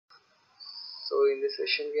in this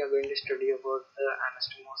session we are going to study about the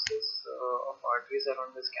anastomosis of arteries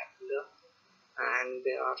around the scapula, and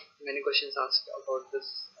there are many questions asked about this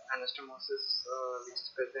anastomosis which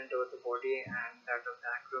is present over the body and that of the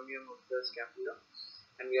acromion of the scapula,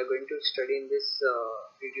 and we are going to study in this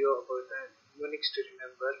video about the mnemonics to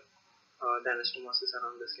remember the anastomosis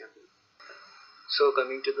around the scapula. So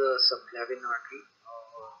coming to the subclavian artery,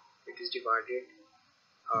 it is divided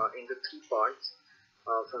into three parts.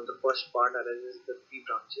 From the first part arises the three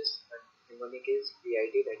branches. Mnemonic is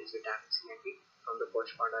VID, that is vitamin CID. From the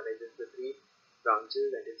first part arises the three branches,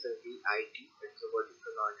 that is the VIT, that is the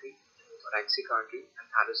vertebral artery, thoracic artery, and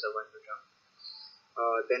thoracocervical trunk.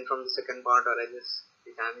 Then from the second part arises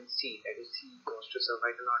vitamin C, that is C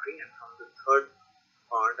costocervical artery, and from the third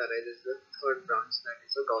part arises the third branch, that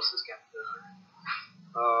is the dorsoscapular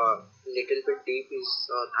artery. Little bit deep is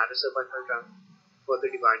thoracocervical trunk, further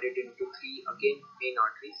divided into three again main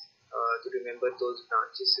arteries. To remember those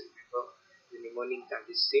branches, remember the mnemonic, that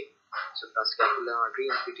is SIT, suprascapular artery,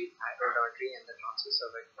 inferior thyroid artery, and the transverse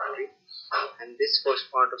artery. And this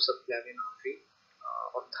first part of subclavian artery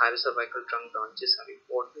of thoracocervical trunk branches are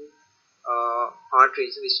important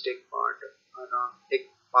arteries which take part in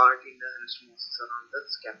the anastomosis around the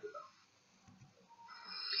scapula.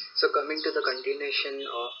 So coming to the continuation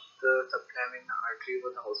of the subclavian artery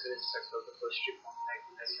with the outer aspect of the first strip of the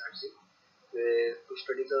axillary artery, where to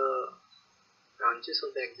study the branches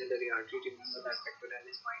of the axillary artery, remember that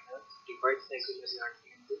pectoralis minor divides the axillary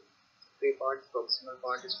artery into three parts. Proximal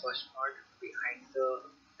part is first part, behind the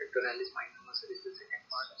pectoralis minor muscle is the second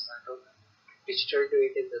part, and that of digital to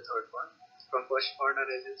it is the third part. From first part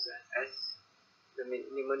arises S, the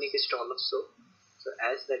mnemonic is tall of so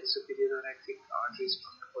S, that is superior thoracic arteries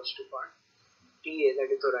from the first two part. TA,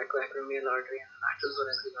 that is thoracoacromial artery, and lateral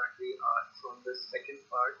thoracic artery are from the second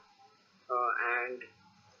part, and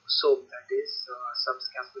SOAP, that is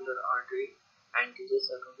subscapular artery, anterior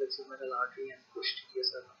circumfleximal artery, and posterior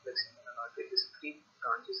circumfleximal artery. These three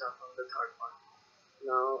branches are from the third part.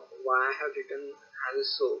 Now, why I have written as a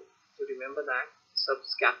SOAP? To remember that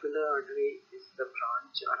subscapular artery is the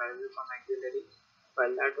branch arising from axillary,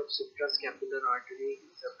 while that of suprascapular artery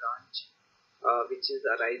is a branch which is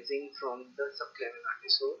arising from the subclavian artery.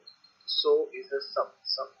 So is the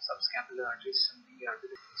subscapular artery,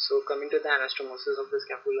 artery. So coming to the anastomosis of the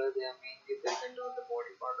scapula, they are mainly present on the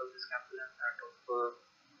body part of the scapula and that of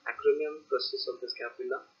acromion process of the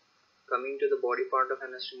scapula. Coming to the body part of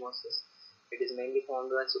anastomosis, it is mainly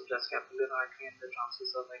formed by suprascapular artery and the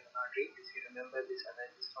transverse cervical artery. If you remember, this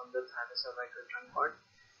arises from the thoracocervical trunk part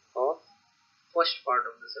of first part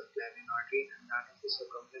of the subclavian artery, and that is the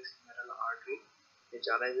circumflex femoral artery, which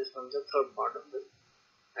arises from the third part of the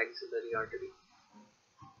axillary artery.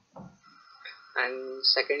 And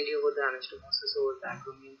secondly, over the anastomosis over the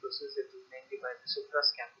acromion process, it is mainly by the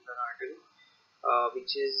suprascapular artery,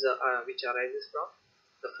 which arises from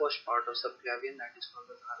the first part of subclavian, that is from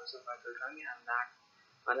the thoracocervical trunk, and that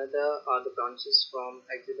another are the branches from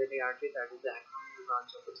axillary artery, that is the acromial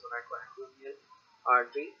branch of the thoracoacromial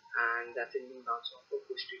artery, and the ascending branch of the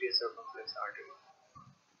posterior circumflex artery.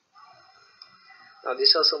 Now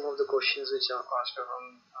these are some of the questions which are asked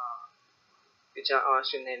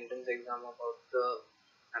in the entrance exam about the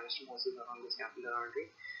anastomosis around the scapular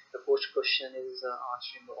artery. The first question is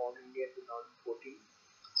asked in the All India 2014.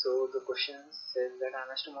 So the question says that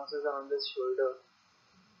anastomosis around the shoulder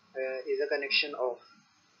is a connection of.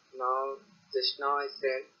 Just now I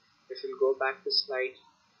said, if you'll go back to slide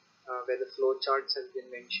where the flow charts have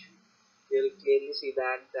been mentioned, you'll clearly see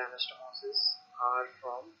that the anastomosis are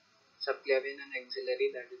from subclavian and axillary,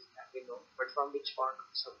 that we know. But from which part of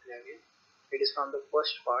subclavian? It is from the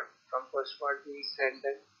first part. From first part we said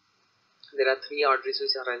that there are three arteries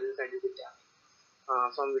which arises, that is vitamin.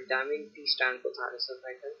 From vitamin, T stands for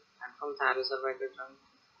thoracocervical, and from thoracocervical trunk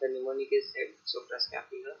the mnemonic is said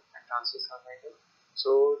suprascapular and transverse cervical.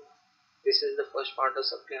 So this is the first part of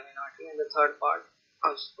subclavian artery, and the third part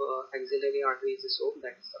of axillary artery is the SOAP,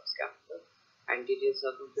 that is subscapular, anterior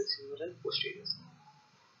circumfleximal, and posterior circumfleximal.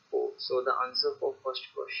 So the answer for first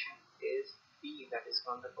question is B, that is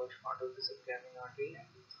from the first part of the subclavian artery and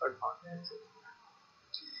the third part of the axillary artery.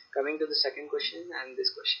 Coming to the second question, and this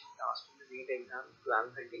question is asked in the NEET exam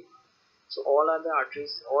 1230. So all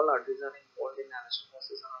arteries are involved in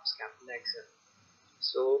anastomosis around scapula axis.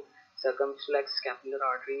 So circumflex scapular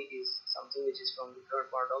artery is something which is from the third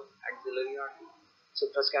part of axillary artery.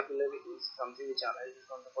 Suprascapular is something which arises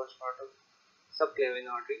from the first part of subclavian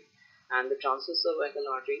artery, and the transverse cervical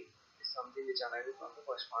artery is something which arises from the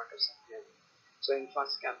first part of subclavian. So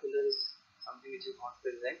infrascapular is something which is not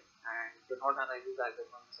present and do not arise either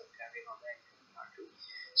from the subclavian or the axillary artery.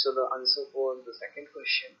 So the answer for the second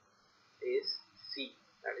question is C,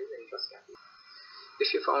 that is intrascapular.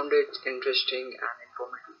 If you found it interesting and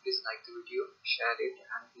informative, please like the video, share it,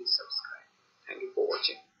 and please subscribe. Thank you for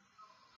watching.